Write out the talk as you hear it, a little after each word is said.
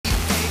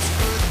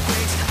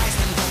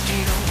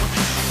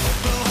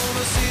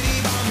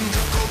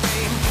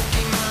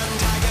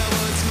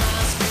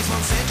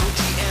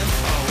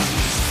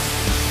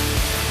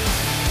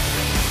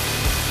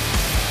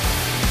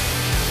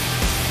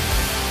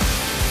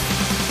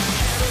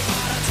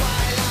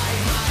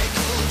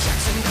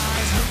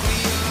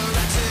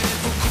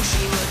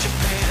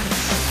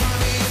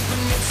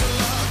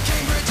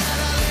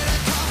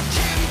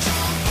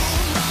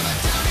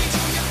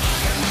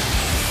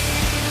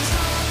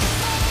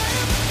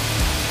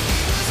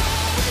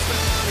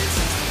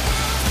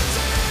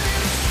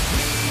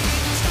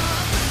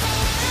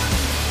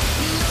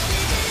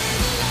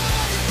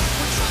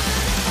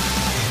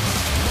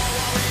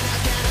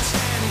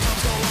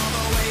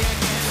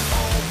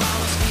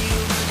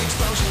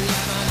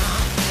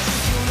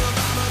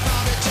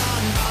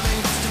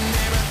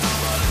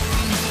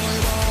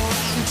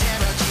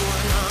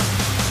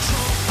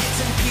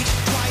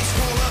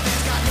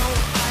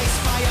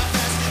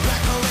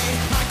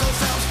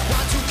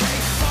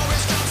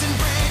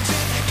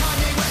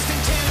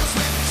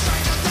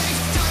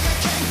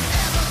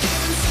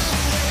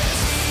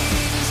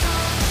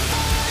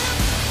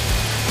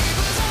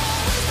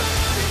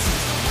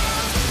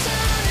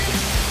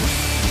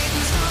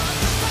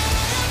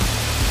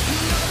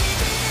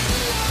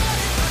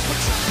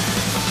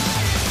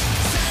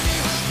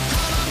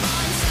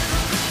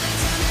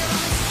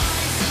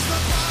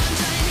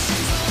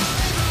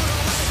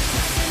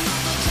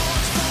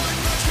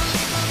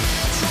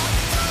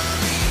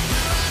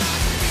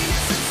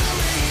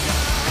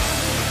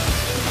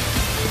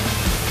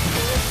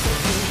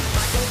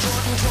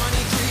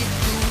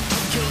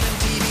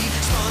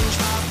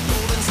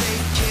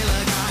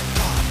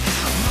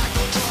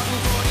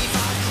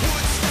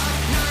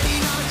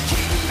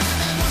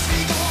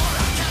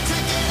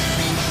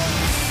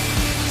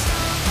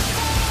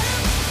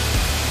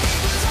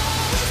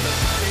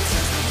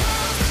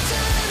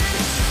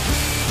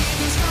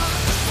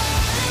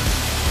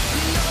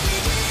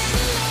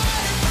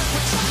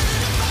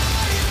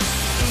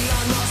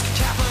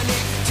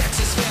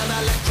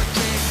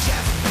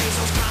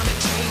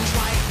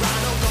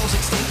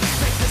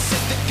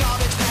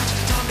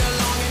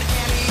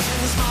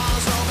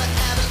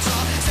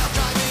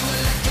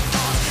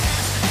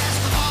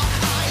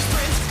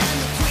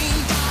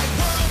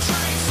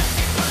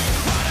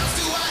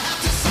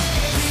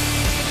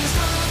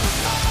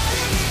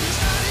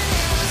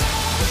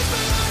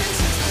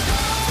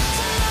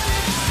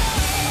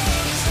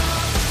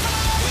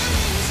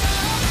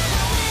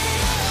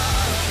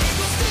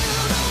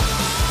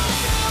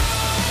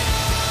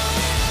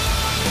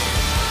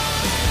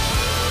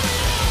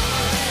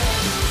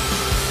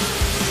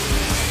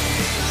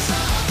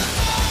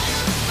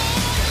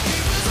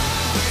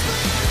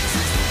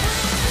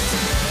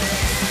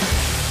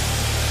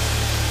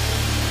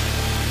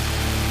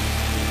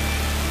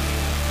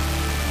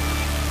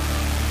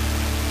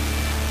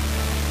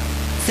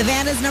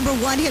Savannah's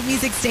 #1 hit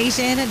music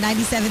station at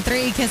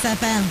 97.3 Kiss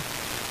FM.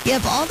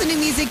 Yep, all the new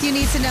music you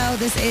need to know.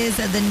 This is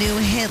the new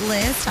hit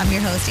list. I'm your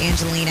host,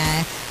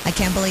 Angelina. I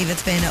can't believe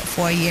it's been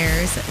 4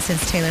 years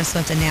since Taylor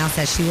Swift announced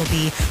that she will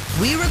be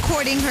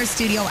re-recording her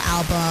studio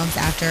albums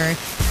after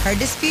her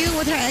dispute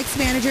with her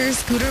ex-manager,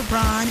 Scooter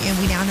Braun. And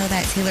we now know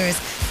that Taylor is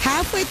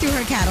halfway through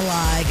her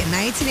catalog.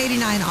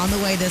 1989 on the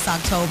way this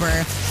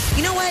October.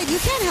 You know what? You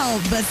can't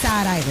help but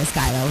side-eye this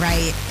guy, though,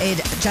 right?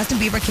 Justin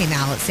Bieber came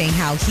out saying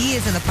how he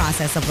is in the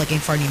process of looking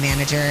for a new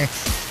manager.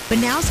 But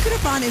now Scooter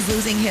Braun is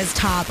losing his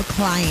top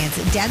clients.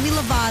 Demi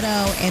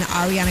Lovato and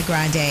Ariana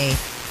Grande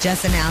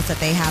just announced that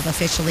they have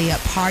officially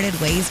parted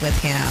ways with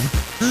him.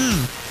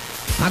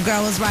 My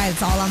girl was right.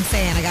 That's all I'm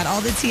saying. I got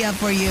all the tea up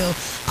for you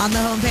on the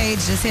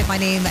homepage. Just hit my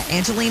name,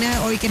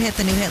 Angelina, or you can hit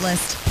the new hit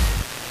list.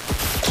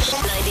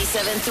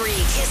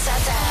 97.3 Kiss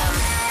FM.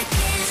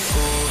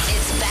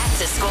 It's back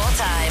to school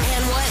time.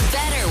 And what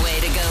better way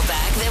to go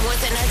back than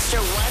with an extra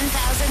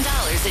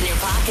 $1,000 in your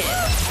pocket?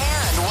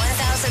 And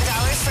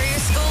 $1,000 for your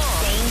school.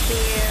 Thank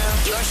you.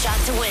 Your shot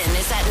to win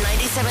is at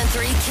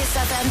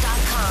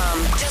 973kissfm.com.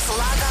 Just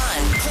log on,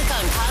 click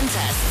on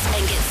contests,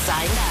 and get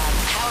signed up.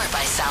 Powered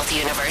by South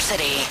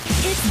University.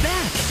 It's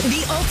back.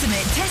 The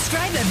ultimate test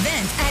drive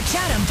event at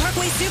Chatham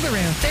Parkway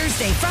Subaru.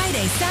 Thursday,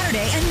 Friday,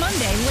 Saturday, and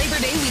Monday Labor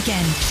Day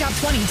weekend. Shop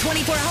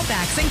 2024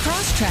 Outbacks and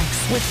Crosstreks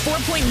with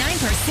 4.9%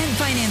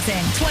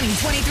 financing.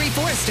 2023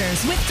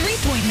 Foresters with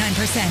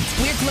 3.9%.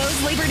 We're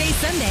closed Labor Day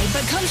Sunday,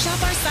 but come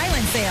shop our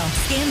silent sale.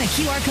 Scan the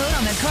QR code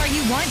on the car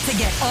you want to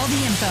get all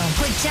the info.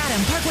 Click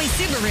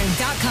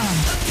ChathamParkwaySubaru.com.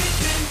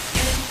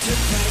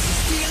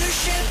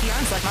 You're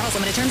on select models.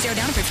 Limited terms, 0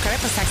 down, approved credit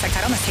plus tax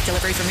title. Must take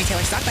delivery from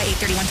retailer stock by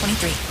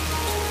 8/31/23.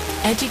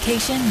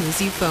 Education moves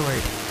you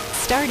forward,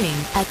 starting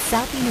at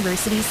South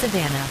University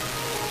Savannah.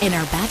 In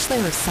our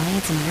Bachelor of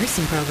Science in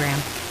Nursing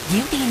program,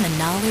 you gain the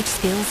knowledge,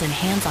 skills, and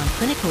hands-on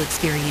clinical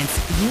experience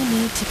you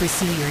need to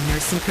pursue your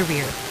nursing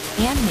career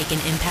and make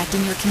an impact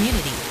in your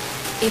community.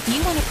 If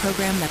you want a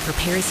program that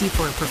prepares you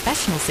for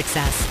professional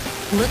success,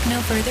 look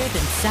no further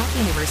than South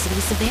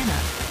University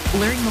Savannah.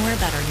 Learn more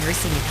about our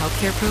nursing and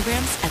healthcare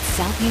programs at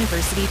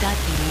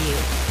southuniversity.edu.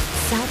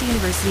 South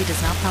University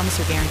does not promise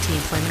or guarantee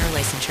employment or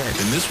licensure.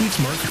 In this week's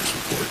Marketers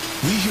Report,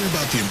 we hear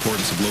about the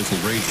importance of local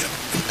radio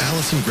from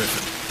Allison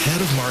Griffin,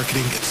 Head of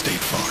Marketing at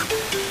State Farm.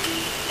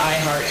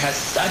 iHeart has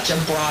such a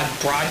broad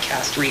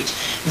broadcast reach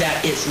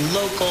that is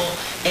local,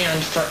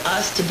 and for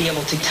us to be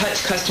able to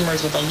touch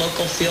customers with a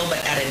local feel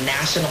but at a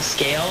national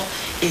scale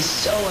is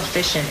so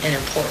efficient and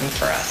important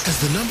for us. As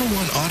the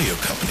 #1 audio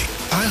company,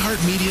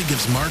 iHeartMedia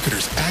gives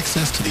marketers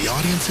access to the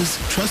audiences,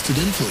 trusted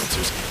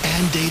influencers,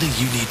 and data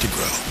you need to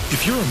grow.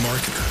 If you're a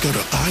marketer, go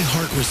to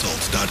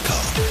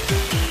iHeartResults.com.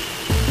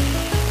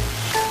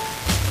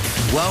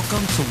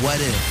 Welcome to What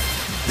If,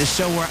 the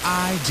show where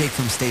I, Jake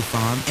from State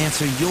Farm,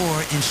 answer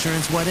your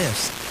insurance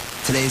what-ifs.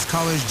 Today's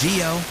caller is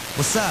Gio.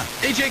 What's up?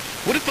 Hey, Jake,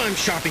 what if I'm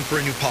shopping for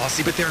a new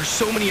policy, but there are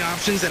so many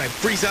options that I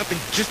freeze up and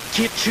just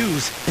can't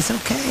choose? It's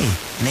okay.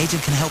 An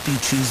agent can help you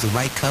choose the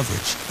right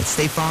coverage. At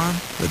State Farm,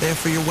 we're there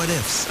for your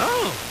what-ifs.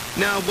 Oh,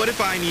 now what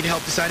if I need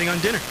help deciding on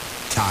dinner?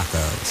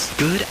 Tacos.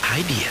 Good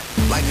idea.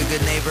 Like a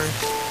good neighbor,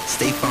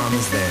 State Farm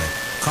is there.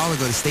 Call or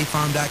go to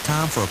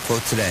statefarm.com for a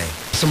quote today.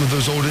 Some of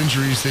those old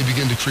injuries, they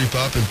begin to creep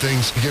up and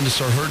things begin to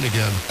start hurting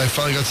again. I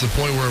finally got to the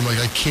point where I'm like,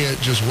 I can't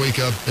just wake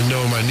up and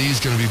know my knee's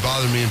going to be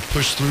bothering me and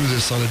push through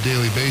this on a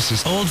daily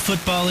basis. Old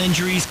football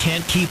injuries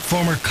can't keep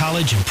former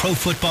college and pro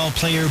football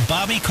player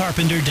Bobby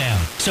Carpenter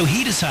down. So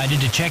he decided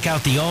to check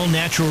out the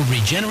all-natural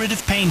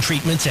regenerative pain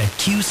treatments at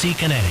QC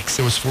Kinetics.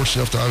 I was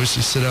fortunate enough to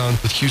obviously sit down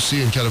with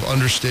QC and kind of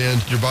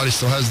understand your body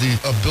still has the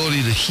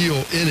ability to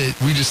heal in it.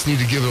 We just need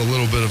to give it a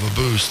little bit of a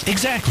boost.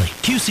 Exactly.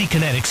 QC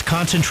Kinetics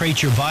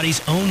concentrates your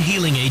body's own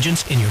healing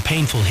agents in your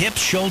painful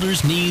hips,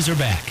 shoulders, knees, or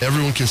back.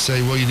 Everyone can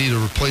say, well, you need to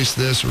replace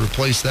this or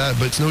replace that,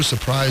 but it's no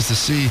surprise to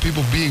see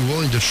people being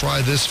willing to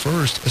try this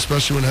first,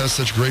 especially when it has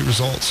such great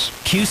results.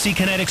 QC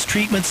Kinetics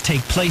treatments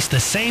take place the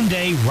same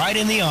day right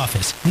in the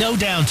office. No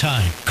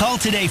downtime. Call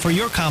today for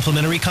your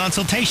complimentary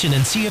consultation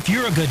and see if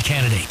you're a good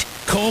candidate.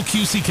 Call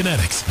QC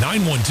Kinetics,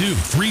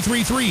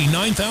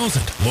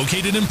 912-333-9000.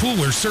 Located in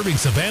Pooler, serving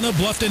Savannah,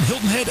 Bluffton,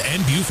 Hilton Head,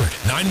 and Beaufort.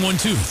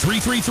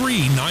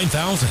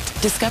 912-333-9000.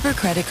 Discover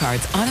credit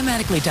cards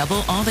automatically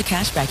double all the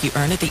cash back you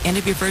earn at the end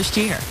of your first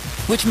year.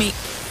 Which means...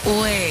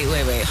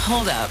 Wait.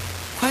 Hold up.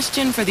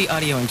 Question for the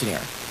audio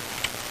engineer.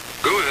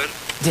 Go ahead.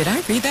 Did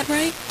I read that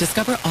right?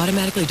 Discover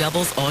automatically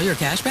doubles all your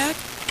cash back?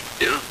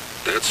 Yeah,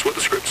 that's what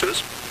the script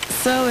says.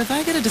 So if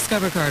I get a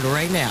Discover card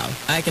right now,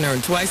 I can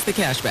earn twice the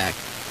cash back.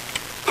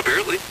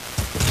 Apparently.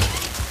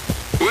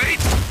 Wait!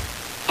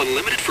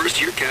 Unlimited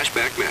first-year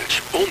cashback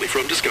match. Only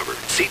from Discover.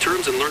 See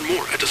terms and learn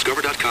more at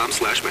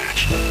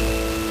discover.com/match.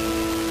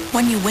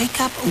 When you wake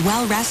up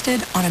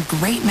well-rested on a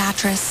great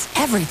mattress,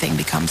 everything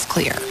becomes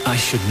clear. I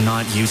should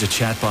not use a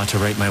chatbot to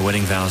write my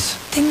wedding vows.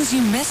 Things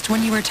you missed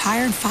when you were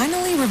tired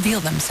finally reveal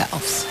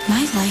themselves.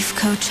 My life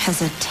coach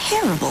has a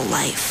terrible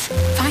life.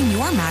 Find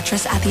your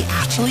mattress at the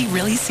Actually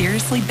Really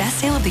Seriously Best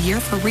Sale of the Year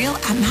for real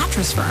at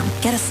Mattress Firm.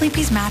 Get a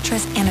Sleepy's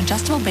mattress and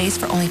adjustable base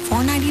for only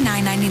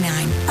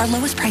 $499.99, our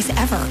lowest price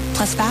ever,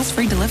 plus fast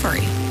free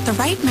delivery. The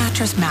right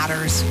mattress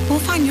matters. We'll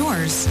find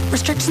yours.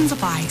 Restrictions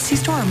apply. See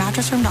store or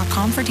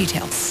mattressfirm.com for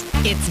details.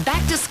 It's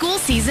back to school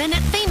season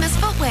at Famous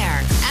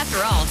Footwear.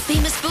 After all,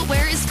 Famous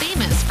Footwear is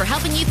famous for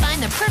helping you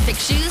find the perfect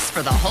shoes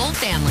for the whole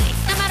family,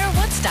 no matter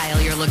what style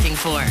you're looking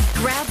for.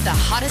 Grab the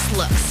hottest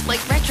looks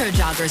like retro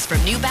joggers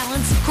from New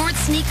Balance, court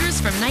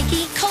sneakers from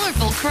Nike,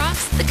 colorful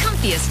Crocs, the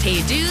comfiest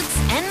Hey Dudes,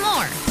 and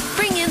more.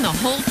 Bring in the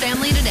whole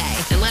family today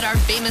and let our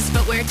Famous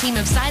Footwear team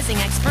of sizing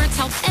experts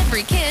help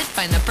every kid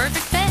find the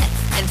perfect fit.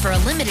 And for a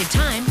limited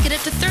time, get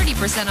up to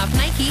 30% off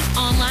Nike,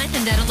 online,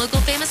 and at a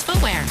local Famous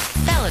Footwear.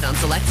 Valid on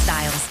select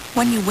styles.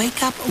 When you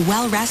wake up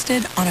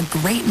well-rested on a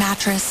great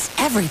mattress,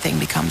 everything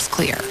becomes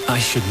clear. I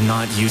should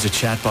not use a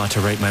chatbot to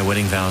write my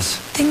wedding vows.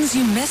 Things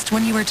you missed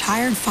when you were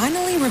tired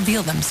finally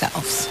reveal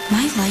themselves.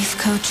 My life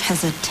coach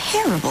has a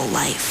terrible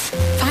life.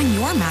 Find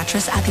your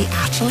mattress at the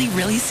Actually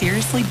Really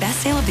Seriously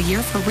Best Sale of the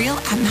Year for real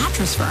at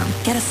Mattress Firm.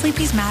 Get a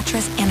Sleepy's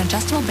mattress and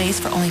adjustable base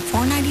for only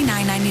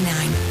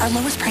 $499.99, our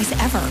lowest price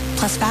ever,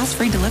 plus fast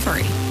free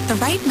delivery. The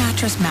right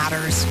mattress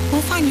matters.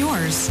 We'll find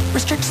yours.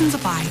 Restrictions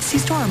apply. See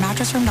store or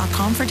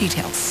mattressfirm.com for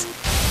details.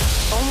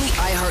 Only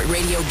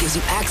iHeartRadio gives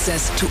you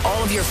access to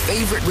all of your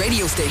favorite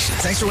radio stations.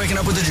 Thanks for waking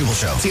up with the Jubal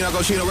Show. Tino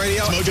Cochino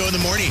Radio. Mojo in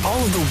the morning. All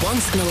of the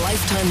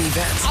once-in-a-lifetime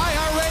events.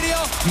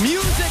 iHeartRadio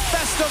Music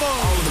Festival.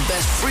 All of the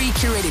best free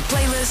curated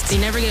playlists. They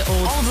never get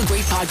old. All of the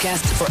great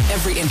podcasts for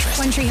every interest.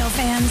 Country Hill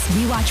fans,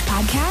 we watch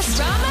podcasts.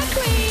 Drama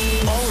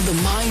Queen. All of the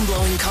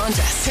mind-blowing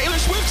contests.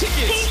 Taylor Swift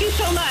tickets. Thank you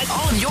so much.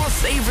 All of your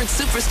favorite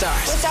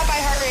superstars. What's up,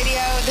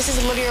 iHeartRadio? This is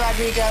Olivia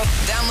Rodrigo.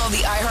 Download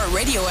the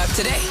iHeartRadio app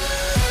today.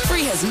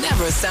 Free has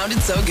never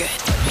sounded so good.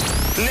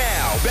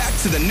 Now, back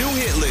to the new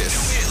hit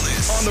list.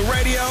 On the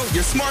radio,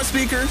 your smart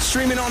speaker,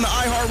 streaming on the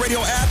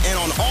iHeartRadio app, and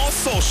on all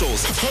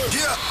socials.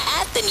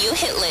 At the new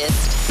hit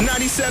list.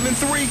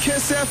 97.3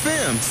 KISS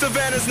FM,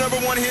 Savannah's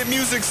 #1 hit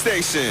music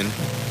station.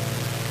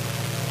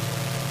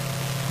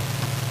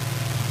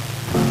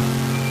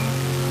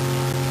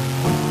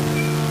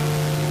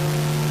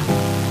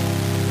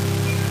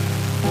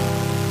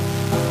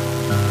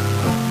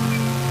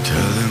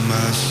 Telling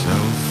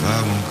myself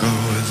I won't go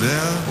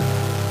there.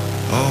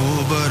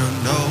 Oh, but I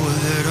know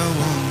that I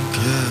won't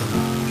care.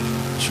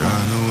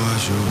 Trying to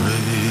wash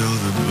away all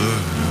the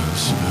blood I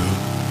spill.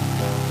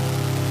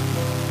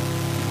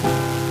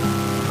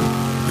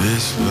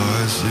 This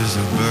loss is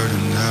a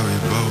burden that we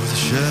both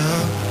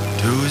share.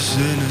 Two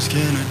sinners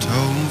can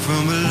atone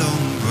from a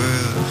lone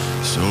prayer.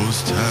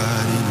 Souls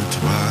tied,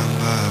 intertwined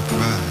by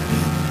pride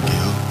and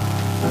guilt.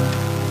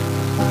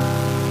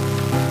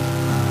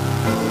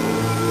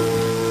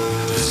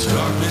 There's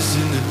darkness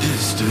in the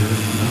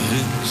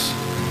distance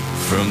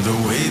from the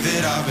way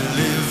that I've been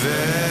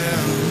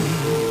living,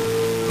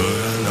 but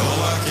I know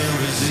I can't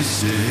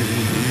resist it.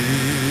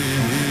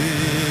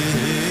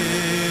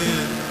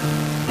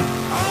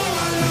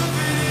 Oh, I love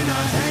it and I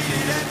hate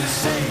it at the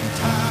same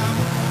time.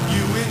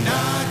 You and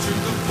I drink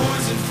the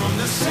poison from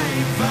the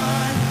same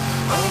vine.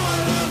 Oh, I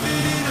love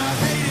it and I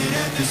hate it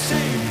at the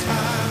same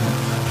time.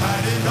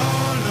 Hiding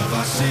all of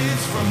our sins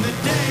from the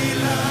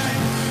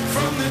daylight, running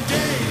from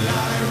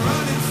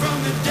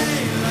the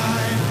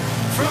daylight.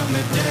 From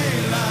the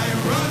daylight,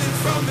 running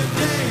from the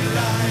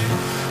daylight.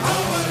 Oh, I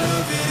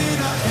love it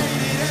and I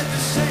hate it at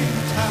the same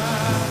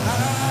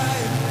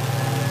time.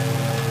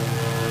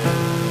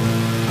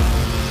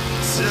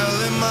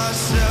 Telling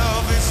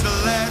myself it's the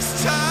last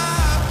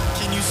time.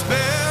 Can you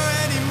spare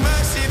any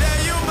mercy that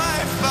you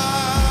might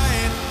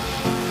find?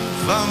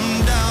 If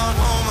I'm down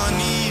on my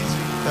knees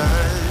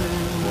again.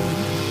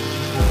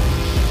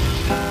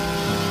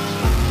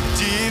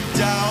 Deep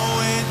down,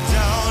 way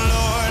down,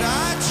 Lord, I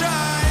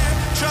try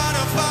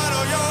to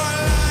follow your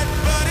light,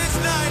 but it's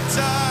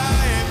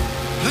nighttime.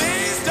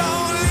 Please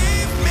don't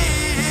leave me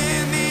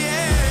in the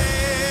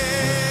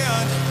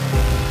end.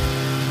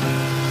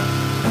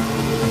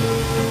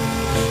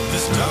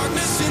 There's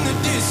darkness in the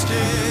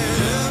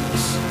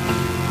distance.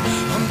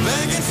 I'm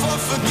begging for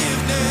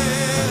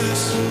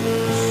forgiveness,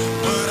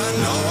 but I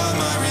know I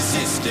might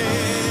resist it.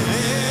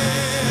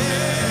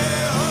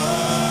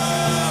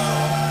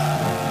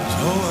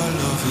 Oh, I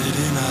love it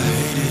and I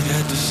hate it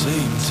at the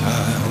same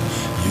time.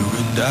 You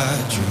and I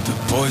drink the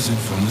poison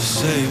from the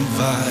same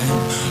vine.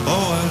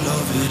 Oh, I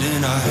love it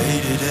and I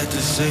hate it at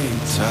the same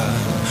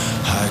time.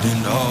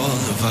 Hiding all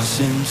of our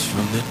sins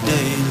from the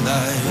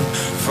daylight,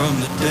 running from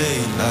the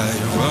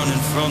daylight,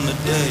 running from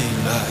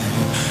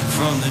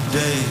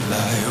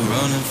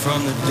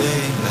the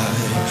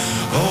daylight.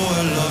 Oh,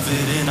 I love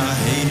it and I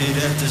hate it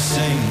at the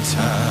same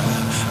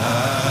time.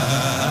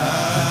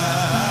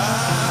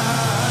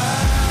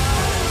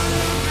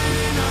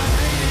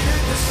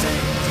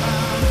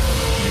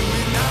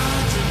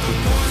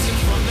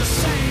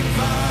 Same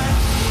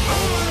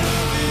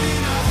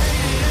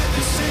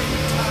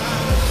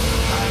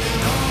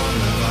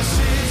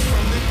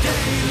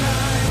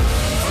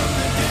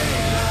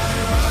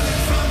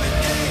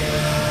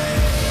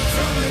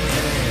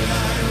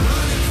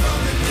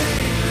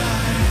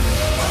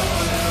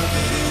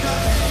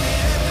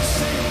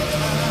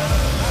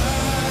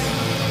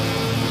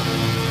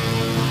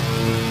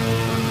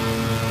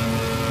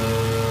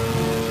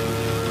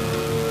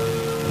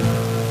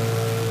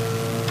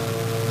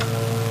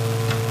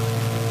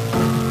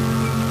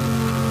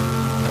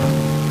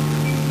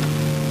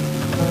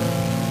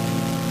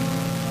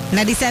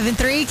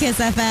 97.3 Kiss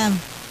FM.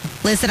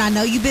 Listen, I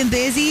know you've been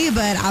busy,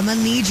 but I'm going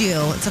to need you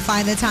to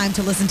find the time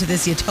to listen to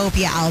this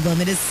Utopia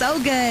album. It is so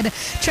good.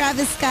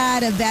 Travis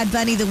Scott, Bad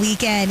Bunny, The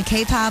Weeknd,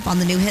 K-pop on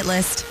the new hit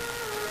list.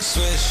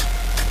 Switch.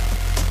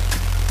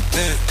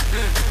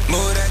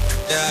 Move that,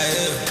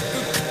 yeah.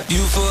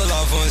 You full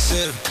off on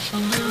sip.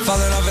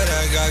 Falling off it,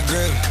 I got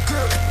grip.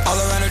 All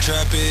around the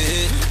trap, it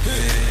hit.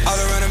 All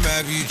around the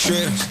map, you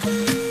trip.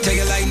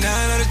 Take it like 9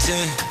 out of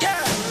 10.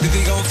 Think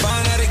we gon'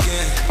 find out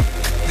again.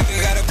 Think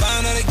we gotta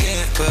find out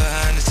again.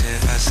 Behind the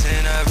tent, I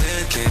sin, I've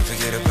been. Can't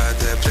forget about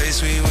that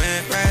place we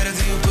went. Right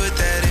after you put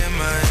that in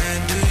my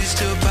hand. Do you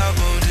still pop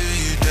on? Do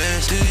you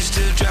dance? Do you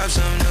still drop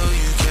some? No,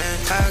 you can't.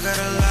 I got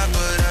a lot,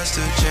 but I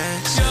still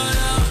chance.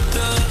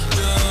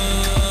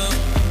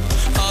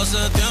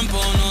 Hace tiempo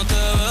no te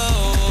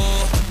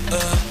veo,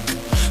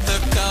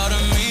 cerca de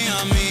mí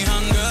a mi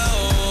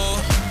jangueo,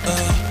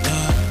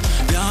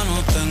 ya no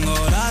tengo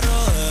la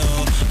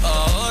rodeo,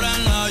 ahora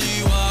en la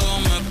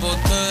G-Wagon me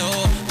poteo,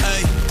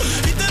 ey,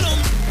 y te lo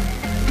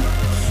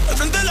al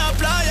frente de la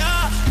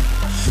playa,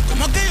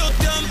 como aquellos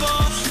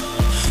tiempos,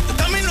 de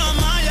camino a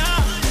Maya,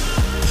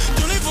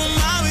 tú ni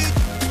fumabas,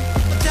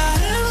 te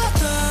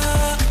arrebaté,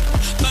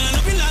 para que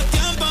no pierdas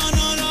tiempo,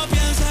 no lo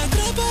pienses,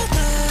 trépate.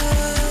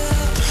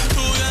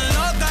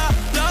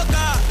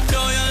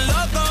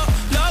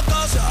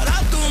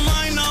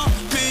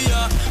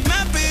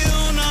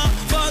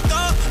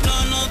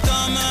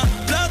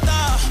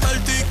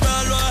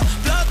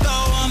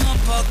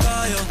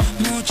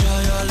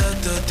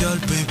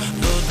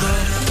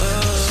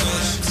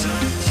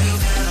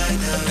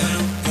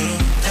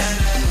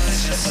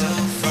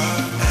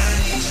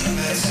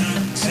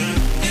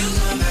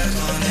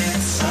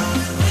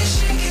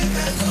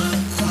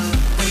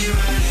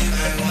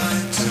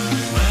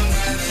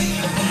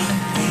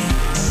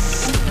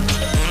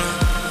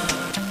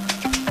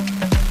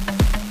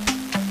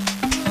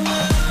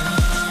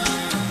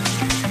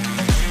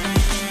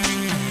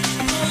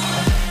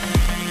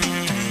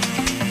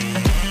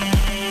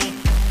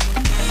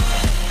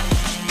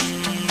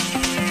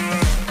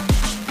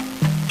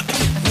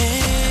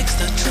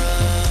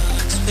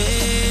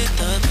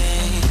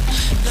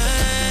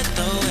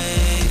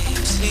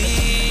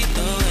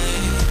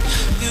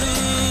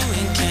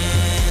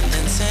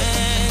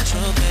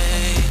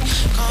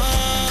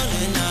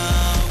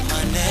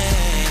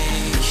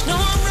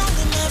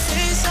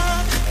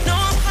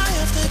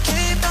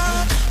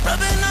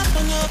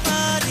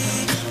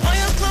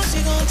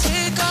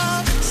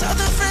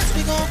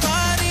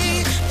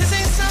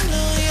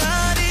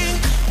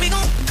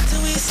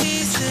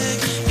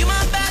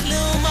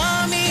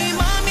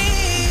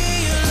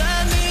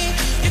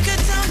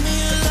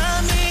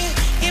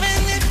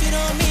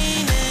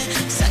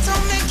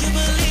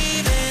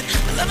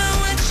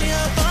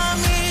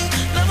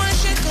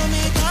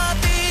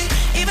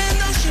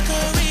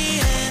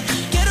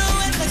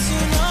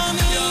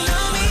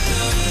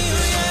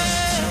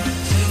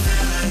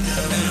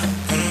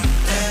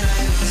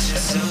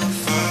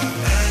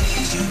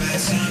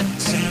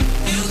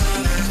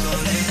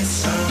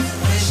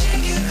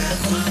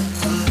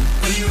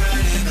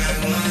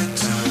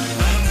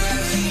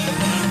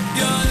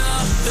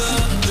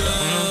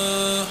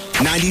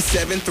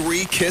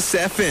 Kiss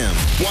FM.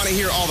 Want to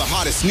hear all the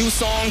hottest new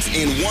songs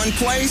in one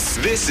place?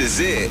 This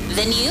is it.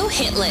 The new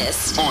hit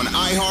list on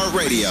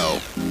iHeartRadio.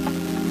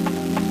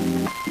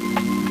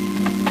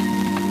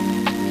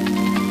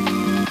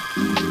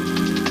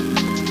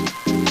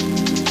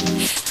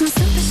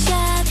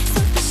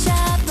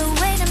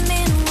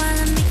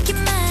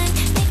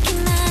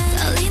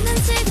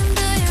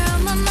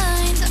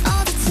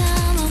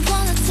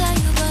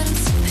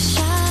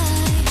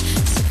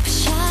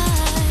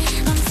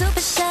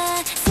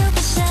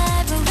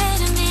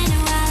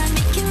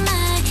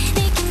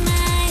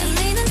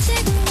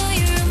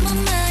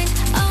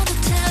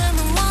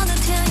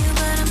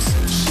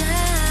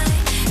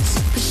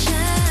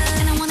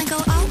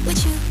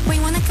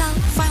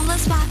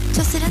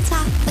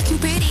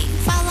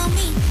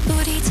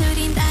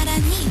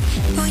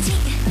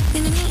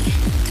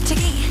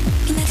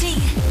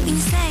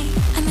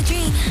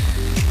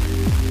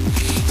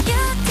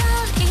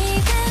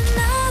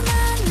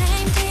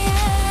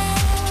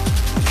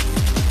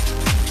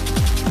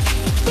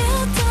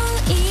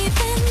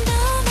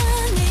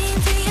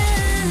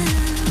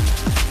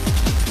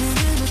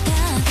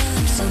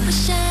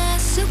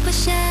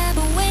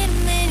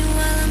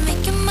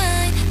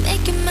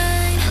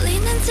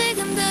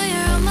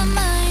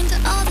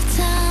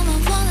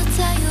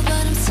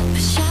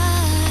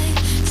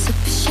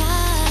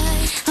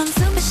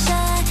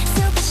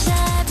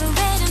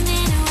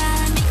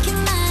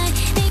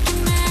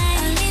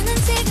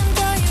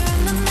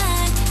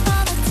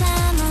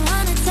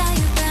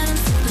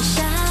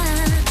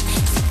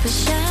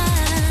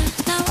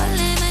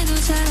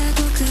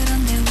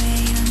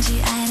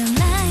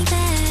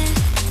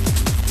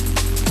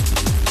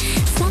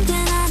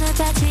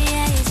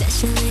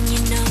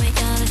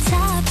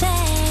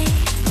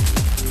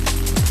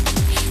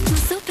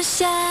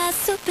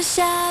 super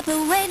shy,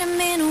 but wait a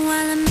minute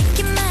while I make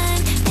you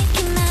mine, make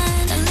you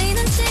mine.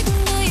 달리는 지금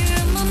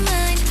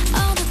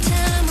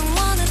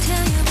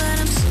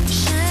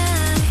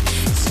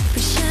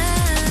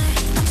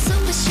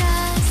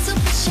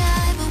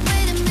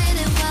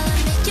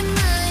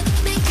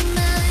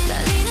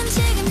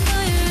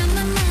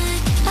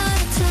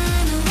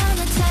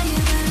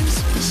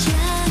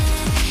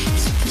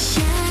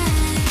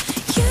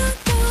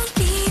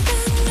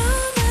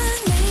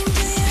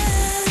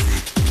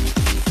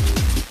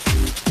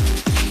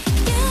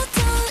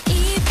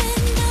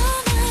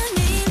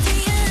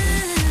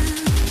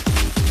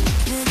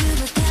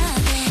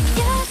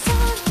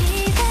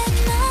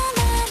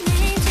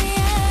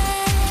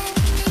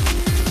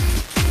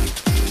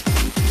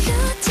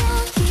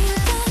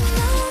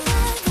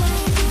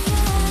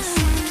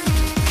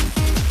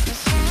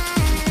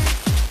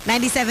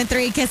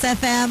 97.3 Kiss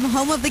FM,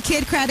 home of the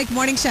Kid Craddock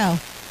Morning Show.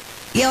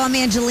 Yo, I'm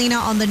Angelina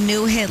on the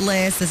new hit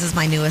list. This is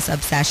my newest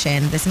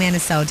obsession. This man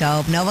is so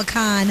dope. Noah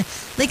Khan,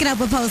 linking up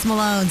with Post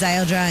Malone,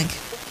 Dial Drunk.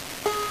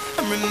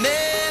 I'm remembering,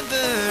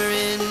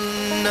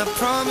 I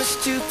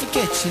promised to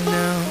forget you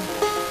now.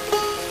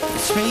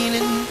 It's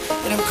raining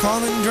and I'm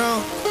calling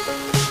drunk.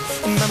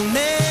 And my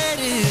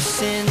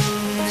medicine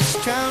is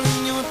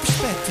drowning your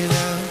perspective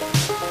out.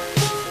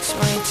 So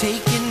I ain't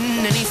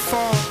taking any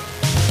fault.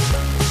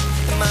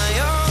 Am I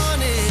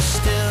honest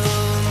still?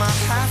 Am I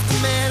half the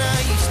man I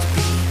used to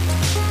be?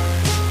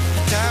 I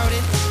doubt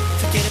it,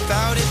 forget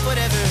about it,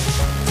 whatever.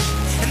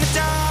 And the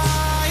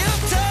dial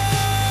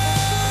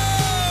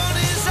tone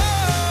is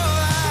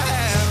all I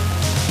have.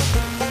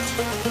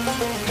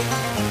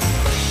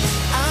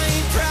 I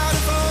ain't proud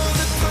of all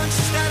the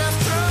punches that I've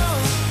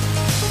thrown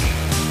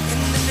in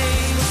the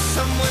name of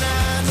someone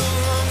I no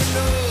longer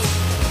know.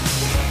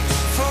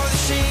 For the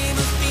shame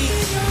of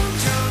being young,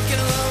 drunk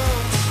and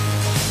alone.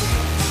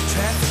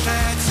 Traffic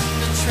lights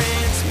and the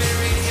transmit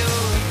radio.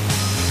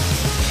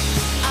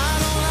 I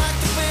don't like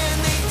it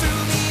when they threw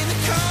me in the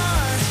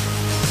car.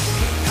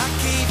 I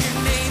gave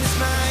your name as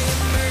my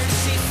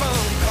emergency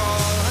phone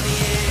call. Honey,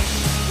 yeah.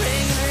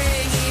 Ring,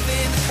 ring,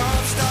 even the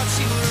cops thought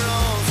you were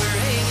on for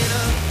hanging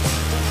up.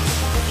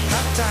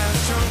 I died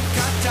drunk,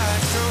 I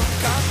died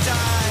drunk, I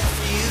died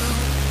for you.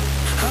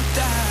 I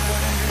died.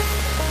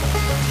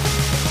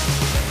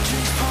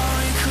 Drinks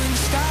pouring, couldn't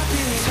stop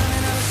it.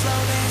 Turning up a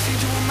slow dance, you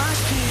doing my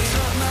shit.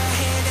 Took my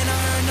hand and I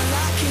heard the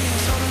lock in.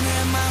 Told him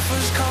that my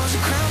first call was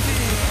a crown fit.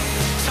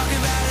 Talking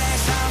about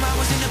last time I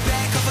was in the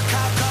back of a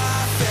cop car,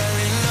 I fell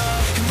in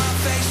love. And my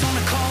face on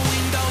the car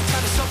window,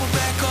 tried to sober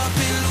back up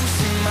and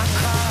loosen my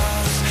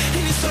cars.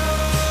 And it's all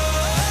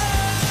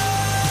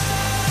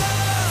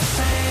the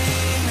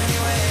same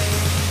anyway.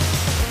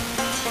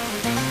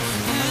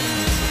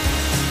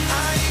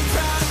 I ain't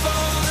proud of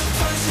all the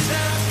punches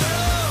that I've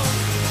thrown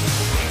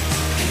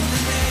in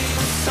the name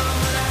of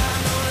someone I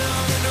no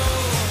longer know.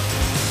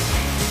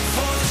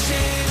 For the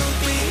shame of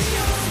being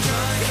young,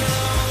 drunk and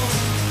alone.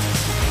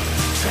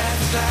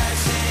 Traffic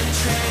lights and a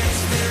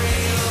transmit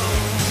radio.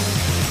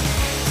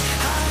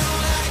 I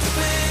don't like it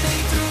when they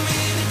threw me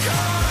in the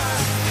car.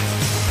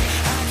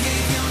 I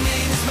gave your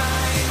name as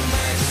my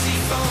emergency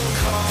phone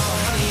call.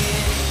 Honey,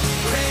 yeah.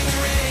 Ring,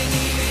 ring,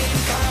 even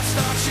cops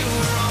thought you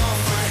were on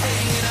for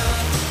hanging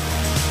up.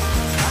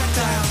 I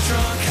died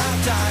drunk, I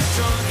died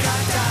drunk, I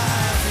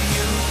died for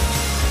you.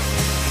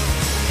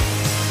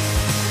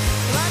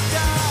 I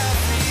died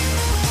for you.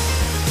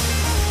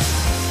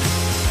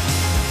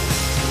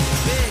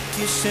 Beg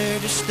you, sir,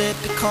 to slip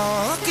the call.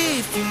 I'll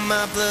give you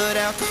my blood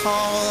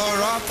alcohol,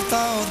 or off with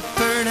all the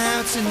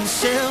burnouts in the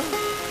cell.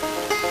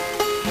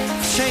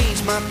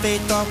 Change my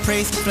faith, I'll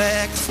praise the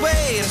flag.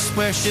 Wait, I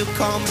swear she'll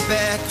call me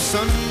back.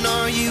 Son,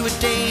 are you a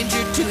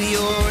danger to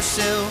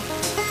yourself?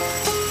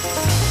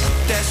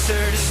 That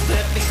sir, just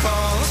let me call.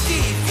 I'll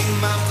give you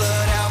my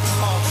blood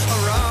alcohol,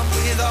 or off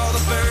with all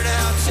the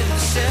burnouts in the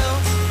cell.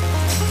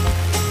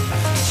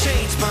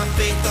 Change my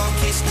faith, I'll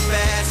kiss the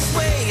bass.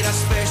 Wait, I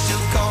swear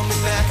she'll call me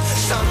back.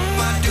 Son,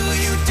 why do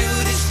you do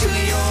this to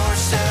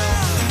yourself?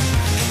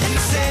 And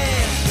I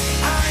said,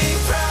 I ain't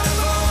proud of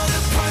all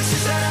the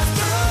punches that I've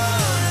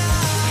thrown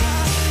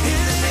in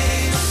the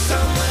name of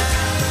someone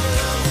I no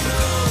longer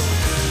know.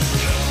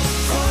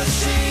 For the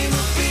shame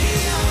of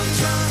being young,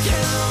 drunk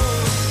and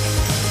alone.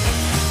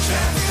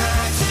 Traffic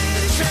lights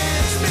and the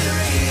transmit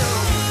radio.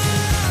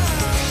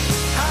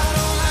 I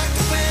don't like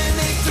it when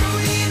they threw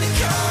me in the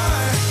car.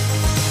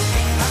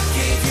 I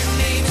gave your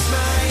name as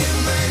my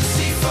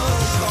emergency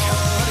phone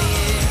call.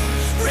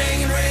 Yeah. Ring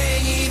and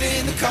ring,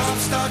 even the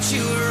cops thought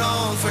you were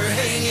on for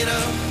hanging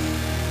up.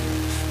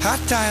 I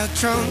died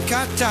drunk,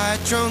 I died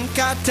drunk,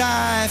 I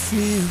died for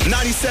you.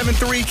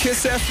 97.3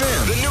 Kiss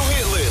FM. The new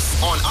hit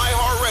list on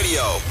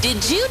iHeartRadio. Did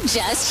you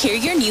just hear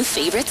your new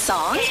favorite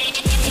song?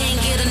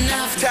 Can't get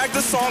enough. Tag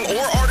the song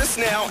or artist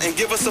now and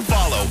give us a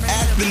follow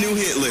at the new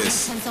hit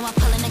list. So I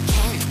pull in a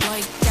can,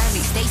 like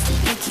Jazzy, Stacy,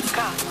 Nikki.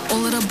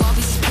 All of the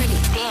Barbies is pretty.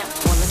 Damn.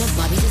 All of the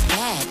Barbies is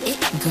bad. It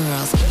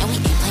girls, and we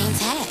ain't playing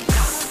tag.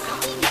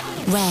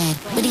 Rad,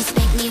 but he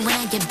spank me when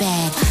I get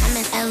bad. I'm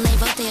in LA,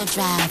 Rodeo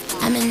Drive.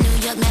 I'm in New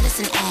York,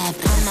 Madison Ave.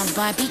 I'm a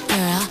Barbie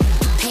girl.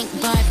 Pink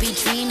Barbie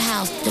dream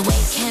house. The way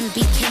Ken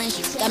be killing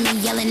shit got me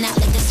yelling out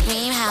like the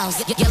Scream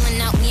House.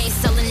 Yelling out, we ain't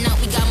selling out.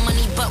 We got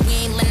money, but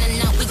we ain't lending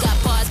out. We got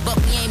bars, but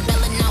we ain't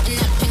belling out. In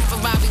that pink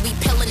Ferrari, we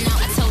pillin'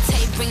 out. I told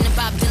Tay, bring the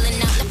Bob Dylan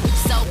out. The poop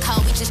so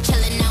cold, we just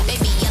chillin' out.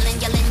 Baby,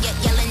 yelling, yelling, yet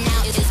yelling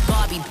out. It's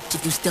Barbie, bitch,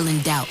 if you still in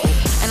doubt.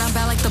 And I'm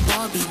bad like the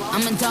Barbie.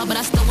 I'm a doll, but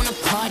I still wanna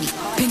party.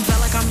 Pink felt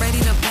like I'm ready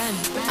to bend.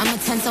 I'm a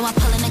 10, so I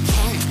pull in a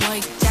Ken.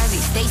 Like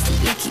Jazzy, Stacy,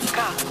 Nikki.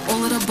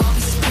 All of the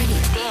Barbies is pretty.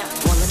 Damn.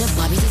 All of the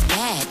Barbies is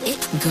bad. It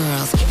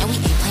girls, and we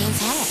ain't playing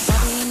tag.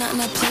 Barbie ain't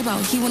nothing to play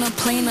about. He wanna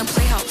play in the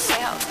playhouse.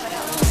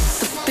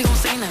 The they gon'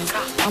 say now.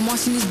 I'm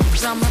watching these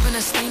bitches, I'm rubbing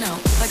a stain out.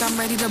 Like I'm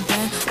ready to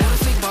bend. All the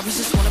fake Barbies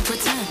just wanna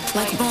pretend.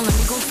 Like, bro, let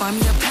me go find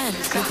me a pen.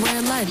 Like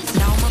wearing lead.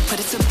 Now I'ma put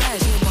it to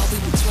bed. She a Barbie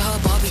bitch with her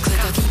Barbie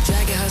click. I keep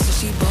dragging her so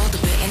she bald a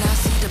bit. And I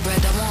see the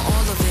bread, I want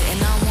all of it.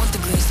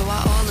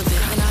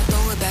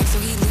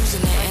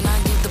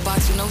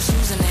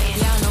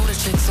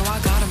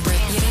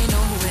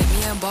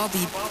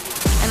 Barbie.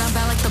 And I'm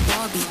bad like the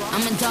Barbie.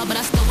 I'm a doll, but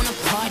I still wanna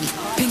party.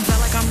 Pink felt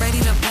like I'm ready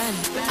to bend.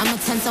 I'm a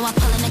 10, so I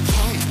pull in a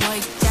Ken.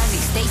 Like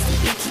Jazzy, Stacy,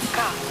 Vicky.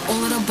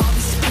 All of the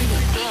Barbies is pretty.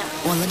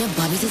 All of the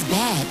Barbies is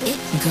bad. It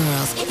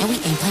girls, and we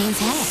ain't playing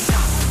tag.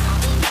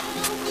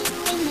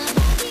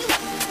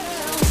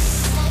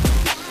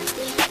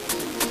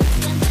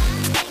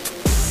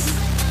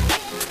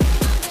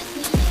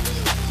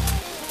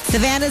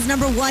 Savannah's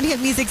 #1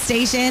 hit music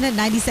station at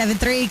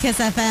 97.3 Kiss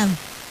FM.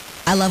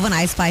 I love when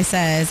Ice Spice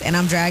says, and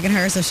I'm dragging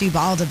her so she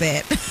bald a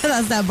bit.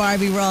 That's that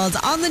Barbie Rolls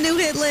on the new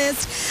hit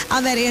list.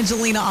 I met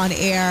Angelina on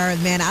air.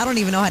 Man, I don't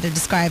even know how to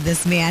describe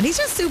this man. He's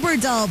just super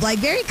dope, like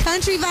very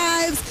country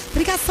vibes, but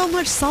he got so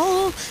much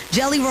soul.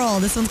 Jelly Roll.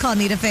 This one's called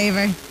Need a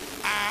Favor.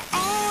 I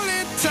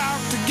only talk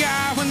to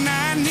God when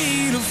I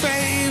need a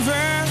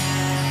favor,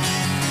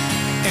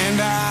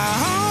 and I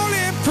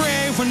only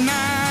pray when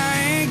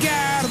I ain't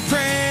got a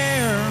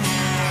prayer.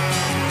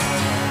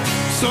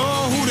 So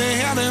who the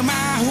hell am I?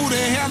 Who the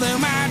hell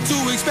am I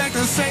to expect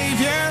a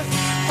savior?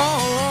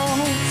 Oh,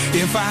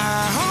 if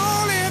I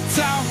only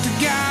talk to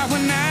God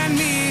when I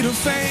need a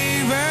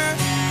favor.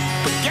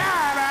 But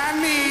God, I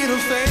need a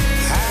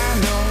favor. I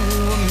know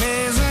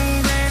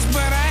amazing grace,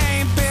 but I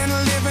ain't been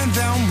living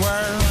them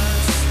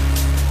words.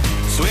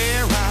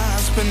 Swear I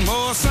spend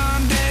more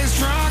Sundays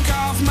drunk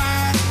off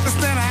my ass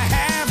than I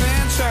have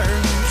in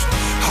church.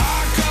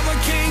 Hardcover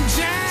King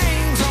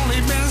James, only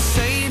been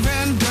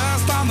saving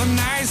dust on the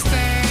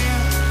nightstand.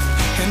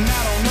 And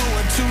I don't know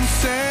what to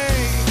say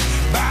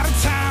by the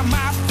time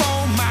I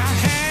fold my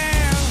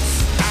hands.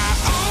 I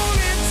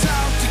only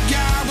talk to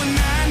God when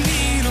I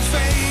need a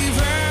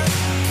favor,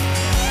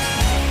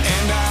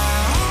 and I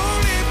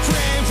only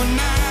pray when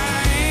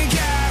I ain't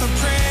got a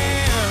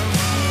prayer.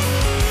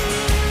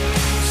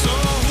 So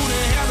who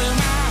the hell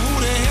am I? Who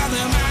the hell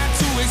am I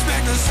to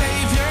expect a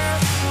savior?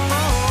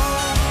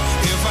 Oh,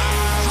 if I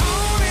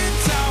only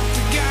talk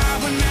to God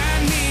when I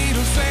need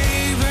a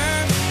favor.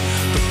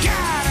 But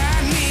God, I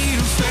need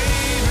a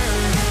favor.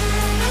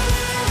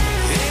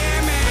 Yeah,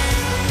 man.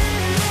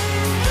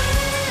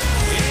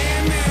 Yeah,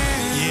 man.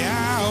 Yeah,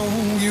 I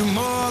owe you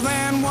more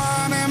than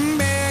one, and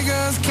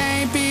beggars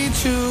can't be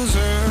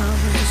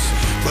choosers.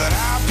 But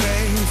I'll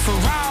pay for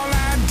all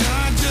I've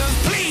done. Just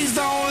please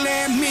don't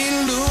let me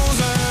lose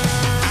her.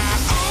 I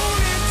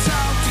only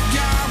talk to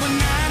God when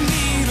I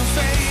need a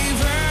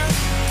favor,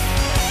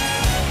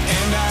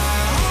 and I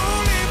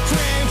only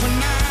pray when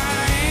I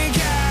ain't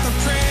got a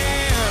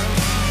prayer.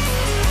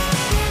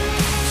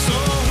 So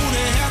who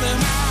the hell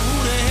am I? Who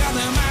the hell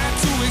am I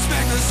to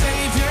expect a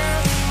savior?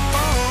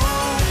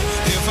 Oh,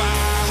 if I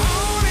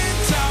only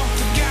talk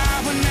to God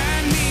when I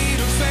need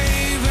a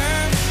favor.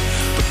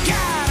 But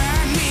God, I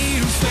need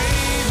a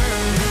favor.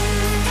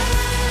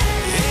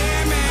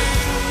 Yeah, man.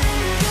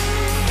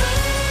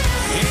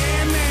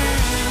 Yeah, man.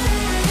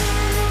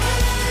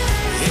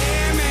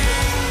 Yeah,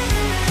 man.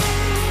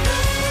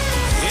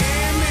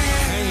 Yeah, man.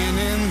 Hanging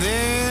in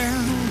there,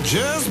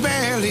 just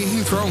barely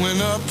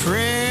throwing up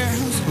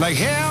prayers like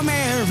Hail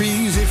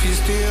Marys if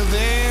you're still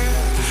there.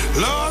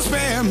 Lord,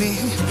 spare me.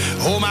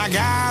 Oh my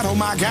God,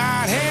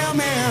 Hail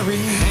Mary.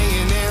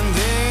 Hanging in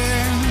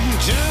there,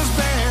 just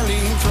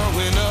barely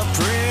throwing up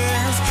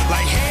prayers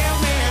like Hail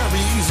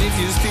Marys if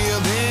you're still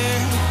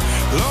there.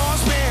 Lord,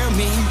 spare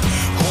me.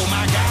 Oh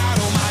my God,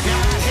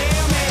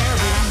 Hail Mary.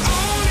 I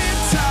only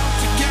talk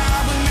to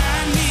God when I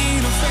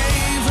need a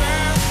favor,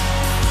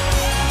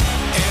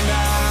 and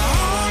I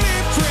only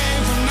pray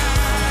when I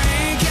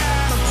ain't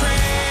got a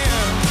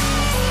prayer.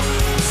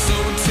 So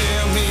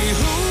tell me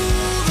who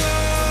the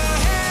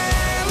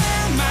hell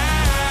am I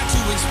to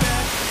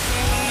expect a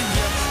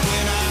savior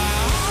when I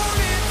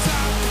only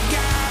talk to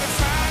God if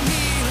I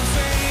need a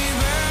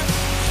favor?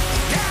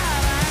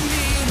 God, I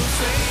need a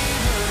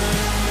favor.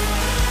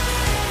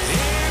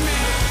 Yeah,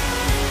 man.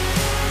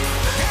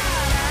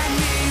 God, I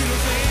need a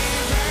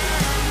favor.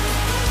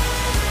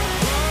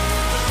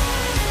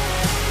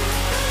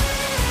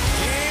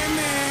 Yeah,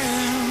 man.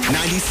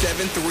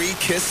 97.3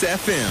 Kiss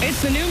FM.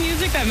 It's the new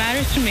music that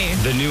matters to me.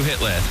 The new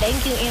hit list.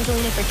 Thank you,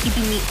 Angelina, for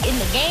keeping me in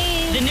the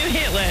game. The new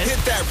hit list.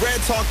 Hit that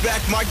red talk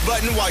back mic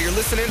button while you're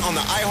listening on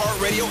the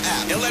iHeartRadio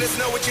app, and let us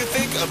know what you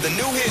think of the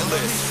new hit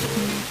list.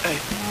 Hey.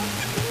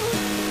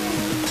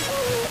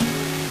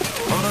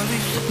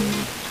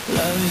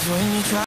 Love is when you try.